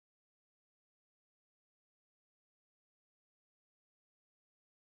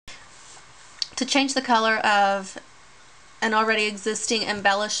To change the color of an already existing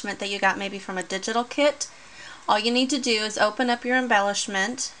embellishment that you got maybe from a digital kit, all you need to do is open up your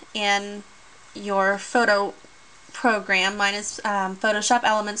embellishment in your photo program. Mine is Photoshop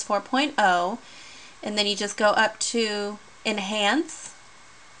Elements 4.0, and then you just go up to Enhance,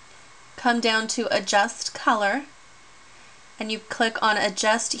 come down to Adjust Color, and you click on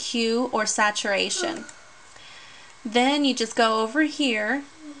Adjust Hue or Saturation. Then you just go over here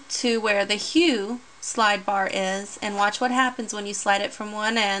to where the Hue slide bar is, and watch what happens when you slide it from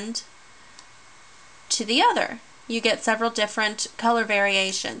one end to the other. You get several different color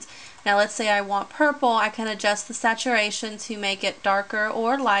variations. Now let's say I want purple, I can adjust the saturation to make it darker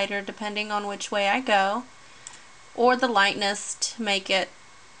or lighter depending on which way I go, or the lightness to make it,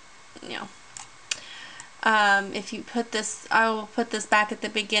 if you put this, I will put this back at the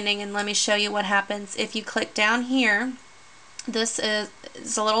beginning and let me show you what happens. If you click down here, this is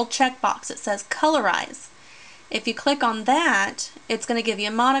a little checkbox. It says colorize. If you click on that, it's going to give you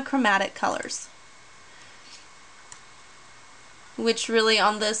monochromatic colors, which really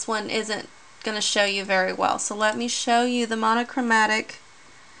on this one isn't going to show you very well. So let me show you the monochromatic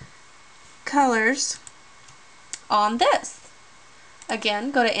colors on this.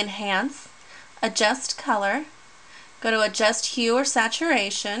 Again, go to Enhance, Adjust Color, go to Adjust Hue or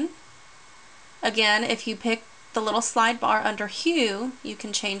Saturation. Again, if you pick the little slide bar under Hue, you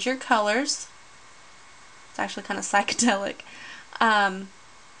can change your colors. It's actually kind of psychedelic.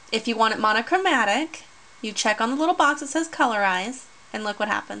 If you want it monochromatic, you check on the little box that says Colorize, and look what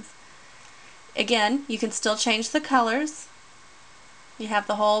happens. Again, you can still change the colors. You have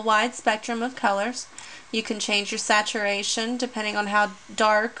the whole wide spectrum of colors. You can change your saturation depending on how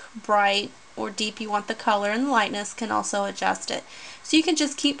dark, bright, or deep you want the color, and the lightness can also adjust it. So you can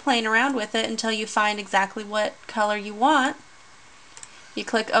just keep playing around with it until you find exactly what color you want. You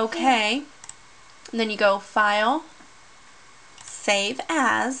click OK, and then you go File, Save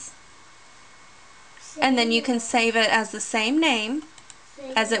As, and then you can save it as the same name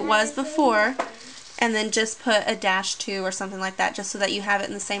as it was before, and then just put a -2 or something like that, just so that you have it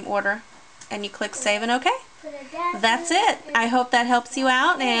in the same order, and you click Save and OK. That's it. I hope that helps you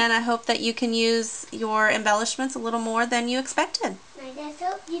out, and I hope that you can use your embellishments a little more than you expected.